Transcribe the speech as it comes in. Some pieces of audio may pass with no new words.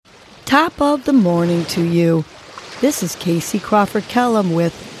Top of the morning to you. This is Casey Crawford Kellum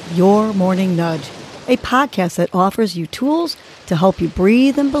with Your Morning Nudge, a podcast that offers you tools to help you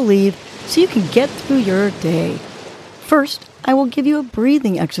breathe and believe so you can get through your day. First, I will give you a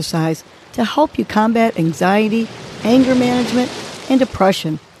breathing exercise to help you combat anxiety, anger management, and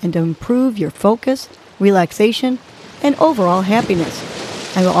depression, and to improve your focus, relaxation, and overall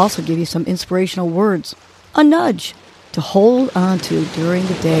happiness. I will also give you some inspirational words, a nudge, to hold on to during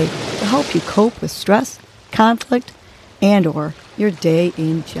the day to help you cope with stress, conflict, and or your day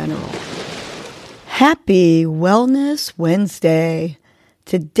in general. Happy Wellness Wednesday.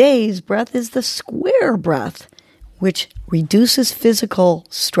 Today's breath is the square breath, which reduces physical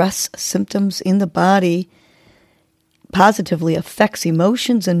stress symptoms in the body, positively affects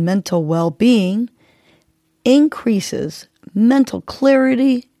emotions and mental well-being, increases mental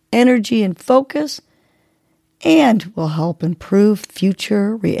clarity, energy, and focus, and will help improve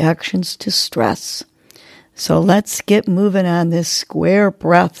future reactions to stress. So let's get moving on this square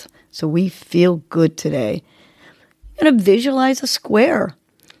breath so we feel good today. You're going to visualize a square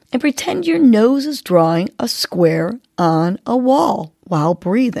and pretend your nose is drawing a square on a wall while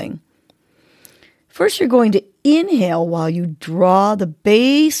breathing. First, you're going to inhale while you draw the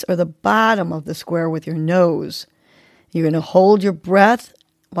base or the bottom of the square with your nose. You're going to hold your breath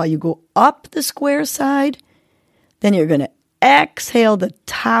while you go up the square side. Then you're going to exhale the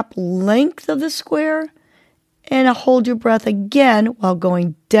top length of the square and hold your breath again while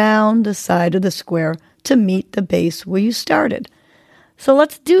going down the side of the square to meet the base where you started. So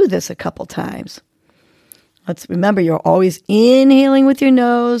let's do this a couple times. Let's remember you're always inhaling with your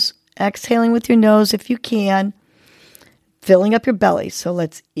nose, exhaling with your nose if you can, filling up your belly. So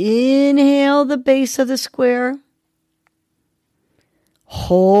let's inhale the base of the square,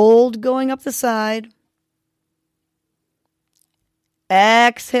 hold going up the side.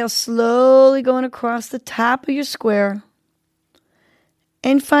 Exhale, slowly going across the top of your square.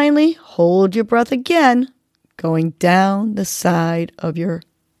 And finally, hold your breath again, going down the side of your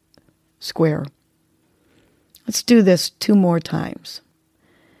square. Let's do this 2 more times.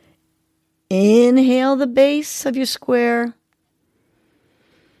 Inhale the base of your square.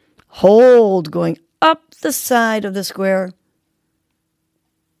 Hold, going up the side of the square.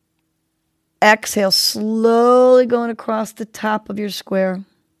 Exhale, slowly going across the top of your square.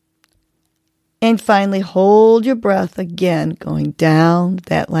 And finally, hold your breath again, going down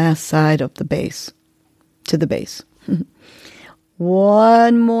that last side of the base, to the base.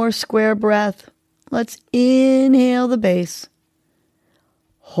 One more square breath. Let's inhale the base.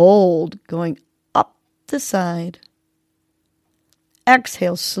 Hold, going up the side.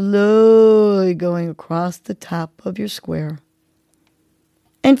 Exhale, slowly going across the top of your square.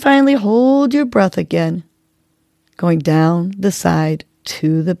 And finally, hold your breath again, going down the side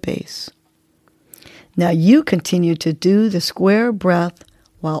to the base. Now you continue to do the square breath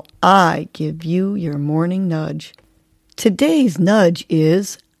while I give you your morning nudge. Today's nudge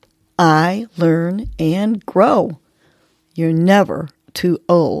is I learn and grow. You're never too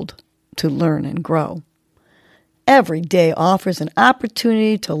old to learn and grow. Every day offers an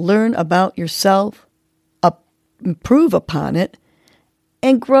opportunity to learn about yourself, improve upon it,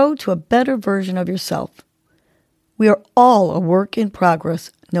 and grow to a better version of yourself. We are all a work in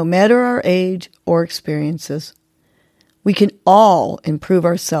progress, no matter our age or experiences. We can all improve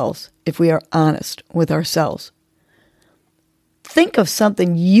ourselves if we are honest with ourselves. Think of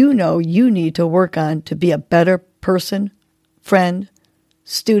something you know you need to work on to be a better person, friend,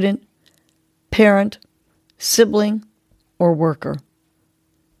 student, parent, sibling, or worker.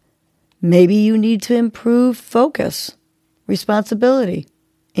 Maybe you need to improve focus, responsibility,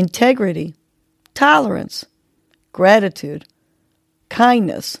 integrity, tolerance, gratitude,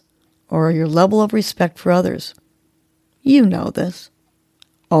 kindness, or your level of respect for others. You know this.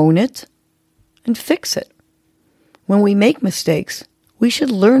 Own it and fix it. When we make mistakes, we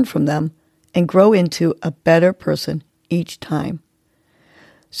should learn from them and grow into a better person each time.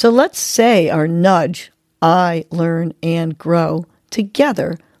 So let's say our nudge, I learn and grow,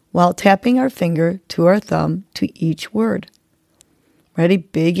 together while tapping our finger to our thumb to each word. Ready?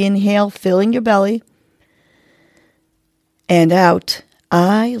 Big inhale, filling your belly. And out.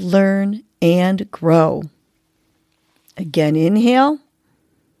 I learn and grow. Again, inhale.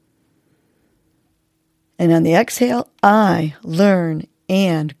 And on the exhale, I learn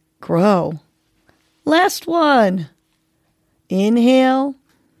and grow. Last one. Inhale.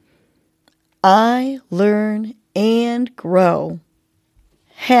 I learn and grow.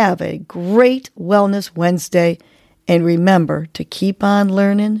 Have a great Wellness Wednesday, and remember to keep on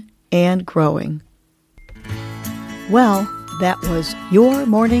learning and growing. Well, That was your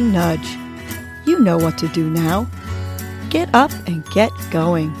morning nudge. You know what to do now. Get up and get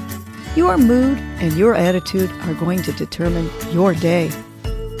going. Your mood and your attitude are going to determine your day.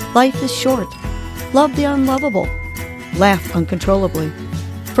 Life is short. Love the unlovable. Laugh uncontrollably.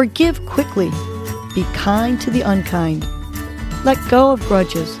 Forgive quickly. Be kind to the unkind. Let go of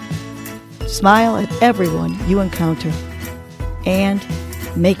grudges. Smile at everyone you encounter. And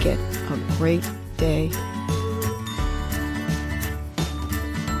make it a great day.